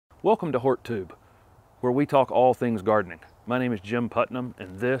Welcome to HortTube, where we talk all things gardening. My name is Jim Putnam,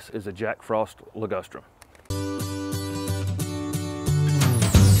 and this is a Jack Frost Ligustrum.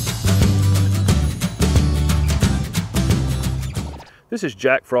 This is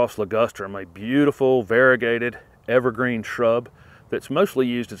Jack Frost Ligustrum, a beautiful variegated evergreen shrub that's mostly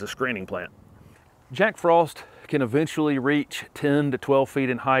used as a screening plant. Jack Frost can eventually reach 10 to 12 feet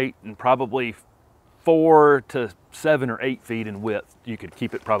in height and probably 4 to 7 or 8 feet in width. You could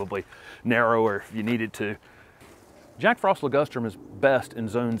keep it probably narrower if you needed to. Jack Frost Ligustrum is best in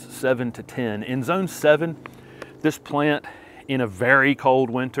zones 7 to 10. In zone 7, this plant in a very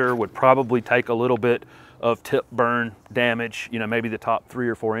cold winter would probably take a little bit of tip burn damage. You know, maybe the top 3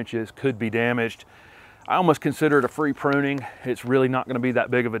 or 4 inches could be damaged. I almost consider it a free pruning. It's really not going to be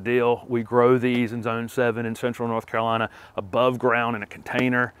that big of a deal. We grow these in zone 7 in central North Carolina above ground in a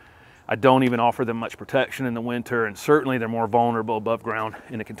container. I don't even offer them much protection in the winter, and certainly they're more vulnerable above ground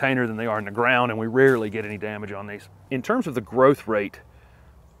in a container than they are in the ground, and we rarely get any damage on these. In terms of the growth rate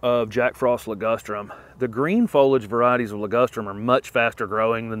of Jack Frost Ligustrum, the green foliage varieties of Ligustrum are much faster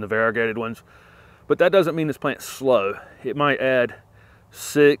growing than the variegated ones, but that doesn't mean this plant's slow. It might add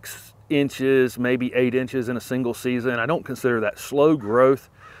 6 inches, maybe 8 inches in a single season. I don't consider that slow growth,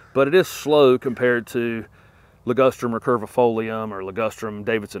 but it is slow compared to Ligustrum recurvifolium or Ligustrum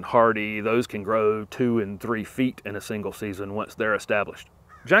Davidson Hardy. Those can grow 2 and 3 feet in a single season once they're established.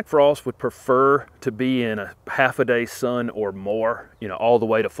 Jack Frost would prefer to be in a half-a-day sun or more, you know, all the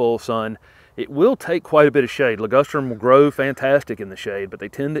way to full sun. It will take quite a bit of shade. Ligustrum will grow fantastic in the shade, but they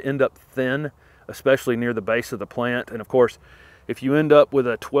tend to end up thin, especially near the base of the plant. And of course, if you end up with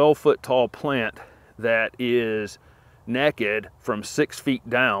a 12-foot tall plant that is naked from 6 feet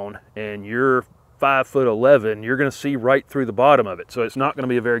down and you're 5'11", you're going to see right through the bottom of it. So it's not going to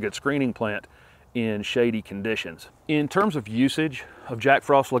be a very good screening plant in shady conditions. In terms of usage of Jack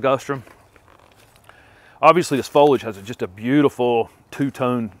Frost Ligustrum, obviously this foliage has just a beautiful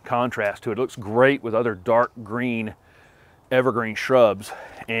two-tone contrast to it. It looks great with other dark green evergreen shrubs.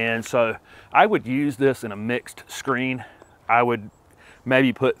 And so I would use this in a mixed screen. I would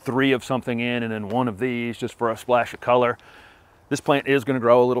maybe put 3 of something in and then 1 of these just for a splash of color. This plant is going to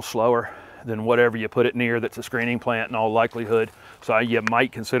grow a little slower than whatever you put it near that's a screening plant in all likelihood. So you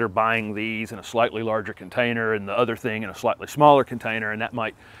might consider buying these in a slightly larger container and the other thing in a slightly smaller container, and that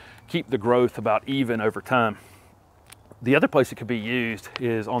might keep the growth about even over time. The other place it could be used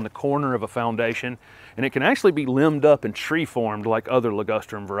is on the corner of a foundation, and it can actually be limbed up and tree formed like other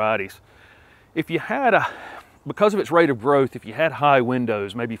Ligustrum varieties. If you had because of its rate of growth, if you had high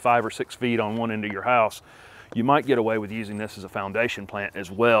windows, maybe 5 or 6 feet on one end of your house, you might get away with using this as a foundation plant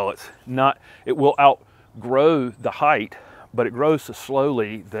as well. It will outgrow the height, but it grows so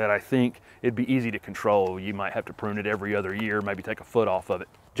slowly that I think it'd be easy to control. You might have to prune it every other year, maybe take a foot off of it.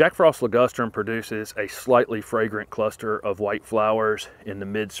 Jack Frost Ligustrum produces a slightly fragrant cluster of white flowers in the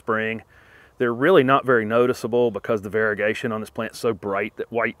mid-spring. They're really not very noticeable because the variegation on this plant is so bright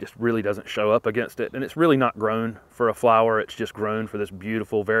that white just really doesn't show up against it. And it's really not grown for a flower, it's just grown for this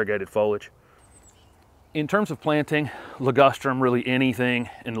beautiful variegated foliage. In terms of planting Ligustrum, really anything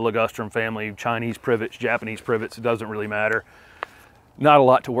in the Ligustrum family, Chinese privets, Japanese privets, it doesn't really matter. Not a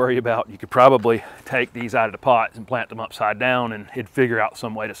lot to worry about. You could probably take these out of the pots and plant them upside down and it'd figure out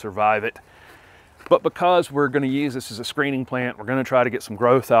some way to survive it. But because we're going to use this as a screening plant, we're going to try to get some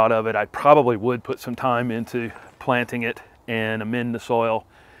growth out of it. I probably would put some time into planting it and amend the soil.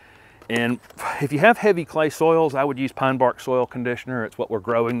 And if you have heavy clay soils, I would use pine bark soil conditioner. It's what we're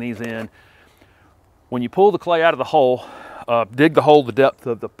growing these in. When you pull the clay out of the hole, dig the hole the depth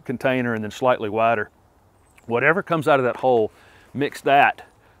of the container and then slightly wider. Whatever comes out of that hole, mix that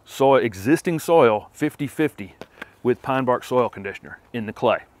existing soil 50-50 with pine bark soil conditioner in the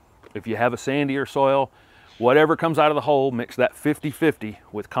clay. If you have a sandier soil, whatever comes out of the hole, mix that 50-50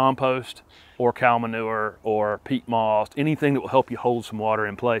 with compost or cow manure or peat moss, anything that will help you hold some water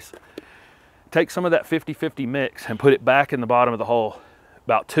in place. Take some of that 50-50 mix and put it back in the bottom of the hole,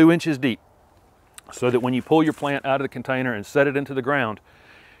 about 2 inches deep, so that when you pull your plant out of the container and set it into the ground,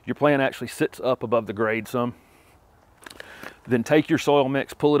 your plant actually sits up above the grade some. Then take your soil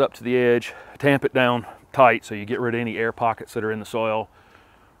mix, pull it up to the edge, tamp it down tight so you get rid of any air pockets that are in the soil.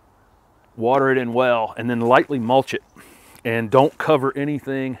 Water it in well, and then lightly mulch it. And don't cover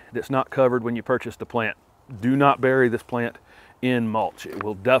anything that's not covered when you purchase the plant. Do not bury this plant in mulch. It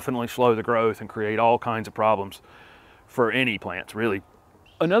will definitely slow the growth and create all kinds of problems for any plants, really.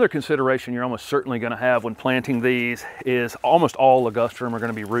 Another consideration you're almost certainly going to have when planting these is almost all Ligustrum are going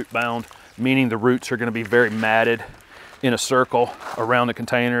to be root bound, meaning the roots are going to be very matted in a circle around the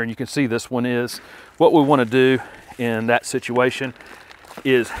container, and you can see this one is. What we want to do in that situation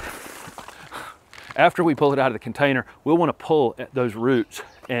is after we pull it out of the container, we'll want to pull at those roots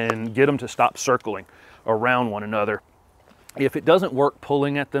and get them to stop circling around one another. If it doesn't work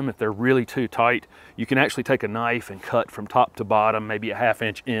pulling at them, if they're really too tight, you can actually take a knife and cut from top to bottom, maybe a ½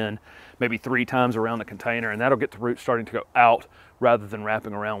 inch in, maybe 3 times around the container, and that'll get the roots starting to go out rather than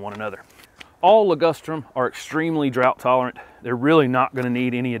wrapping around one another. All ligustrum are extremely drought tolerant. They're really not going to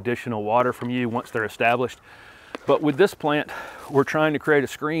need any additional water from you once they're established. But with this plant, we're trying to create a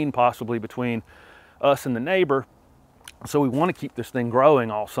screen possibly between us and the neighbor. So we want to keep this thing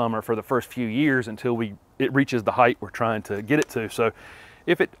growing all summer for the first few years until it reaches the height we're trying to get it to. So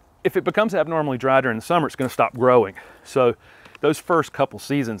if it becomes abnormally dry during the summer, it's going to stop growing. So those first couple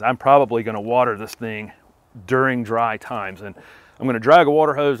seasons, I'm probably going to water this thing during dry times. And I'm going to drag a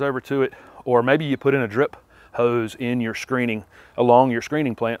water hose over to it, or maybe you put in a drip hose in your screening, along your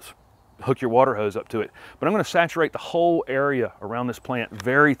screening plants, hook your water hose up to it. But I'm going to saturate the whole area around this plant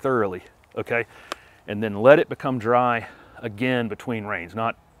very thoroughly, okay? And then let it become dry again between rains.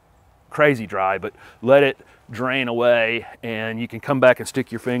 Not crazy dry, but let it drain away, and you can come back and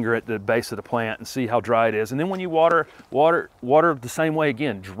stick your finger at the base of the plant and see how dry it is. And then when you water the same way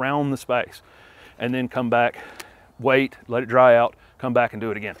again, drown the space, and then come back, wait, let it dry out, come back and do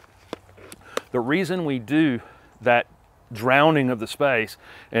it again. The reason we do that drowning of the space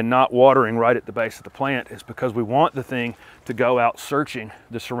and not watering right at the base of the plant is because we want the thing to go out searching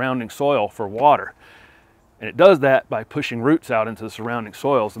the surrounding soil for water. And it does that by pushing roots out into the surrounding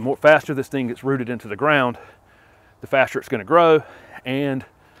soils. The faster this thing gets rooted into the ground, the faster it's going to grow, and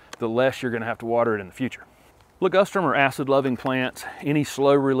the less you're going to have to water it in the future. Ligustrum are acid-loving plants. Any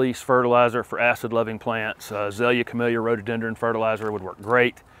slow-release fertilizer for acid-loving plants, Azalea camellia rhododendron fertilizer would work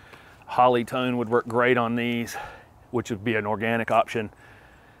great. Holly-tone would work great on these, which would be an organic option.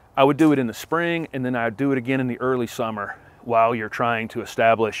 I would do it in the spring, and then I would do it again in the early summer while you're trying to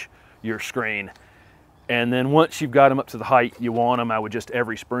establish your screen. And then once you've got them up to the height you want them, I would just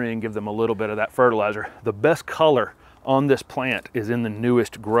every spring give them a little bit of that fertilizer. The best color on this plant is in the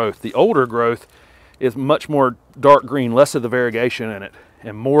newest growth. The older growth is much more dark green, less of the variegation in it,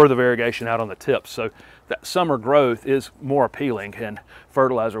 and more of the variegation out on the tips. So that summer growth is more appealing, and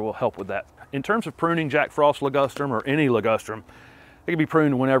fertilizer will help with that. In terms of pruning Jack Frost Ligustrum or any ligustrum, it can be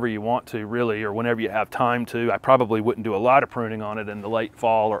pruned whenever you want to, really, or whenever you have time to. I probably wouldn't do a lot of pruning on it in the late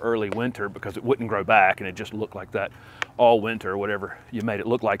fall or early winter because it wouldn't grow back and it just looked like that all winter, whatever you made it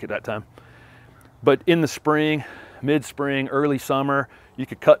look like at that time. But in the spring, mid-spring, early summer, you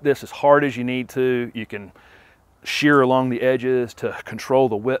could cut this as hard as you need to. You can shear along the edges to control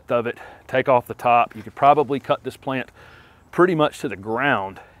the width of it, take off the top. You could probably cut this plant pretty much to the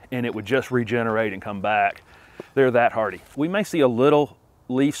ground and it would just regenerate and come back. They're that hardy. We may see a little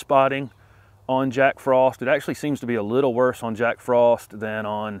leaf spotting on Jack Frost. It actually seems to be a little worse on Jack Frost than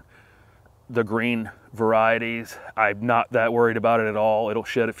on the green varieties. I'm not that worried about it at all. It'll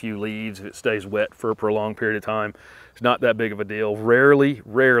shed a few leaves if it stays wet for a prolonged period of time. It's not that big of a deal. Rarely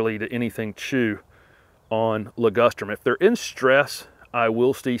do anything chew on ligustrum. If they're in stress, I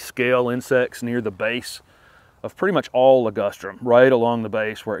will see scale insects near the base of pretty much all ligustrum, right along the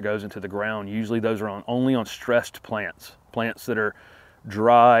base where it goes into the ground. Usually those are only on stressed plants, plants that are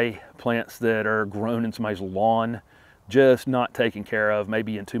dry, plants that are grown in somebody's lawn, just not taken care of,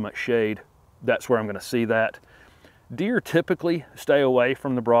 maybe in too much shade. That's where I'm going to see that. Deer typically stay away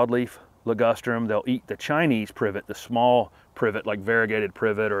from the broadleaf ligustrum. They'll eat the Chinese privet, the small privet like variegated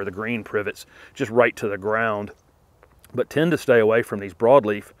privet or the green privets, just right to the ground, but tend to stay away from these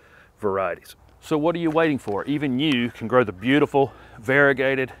broadleaf varieties. So what are you waiting for? Even you can grow the beautiful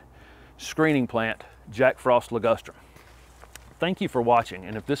variegated screening plant, Jack Frost Ligustrum. Thank you for watching,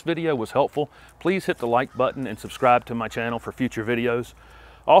 and if this video was helpful, please hit the like button and subscribe to my channel for future videos.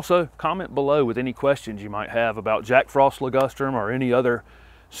 Also, comment below with any questions you might have about Jack Frost Ligustrum or any other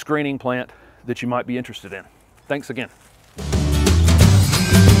screening plant that you might be interested in. Thanks again.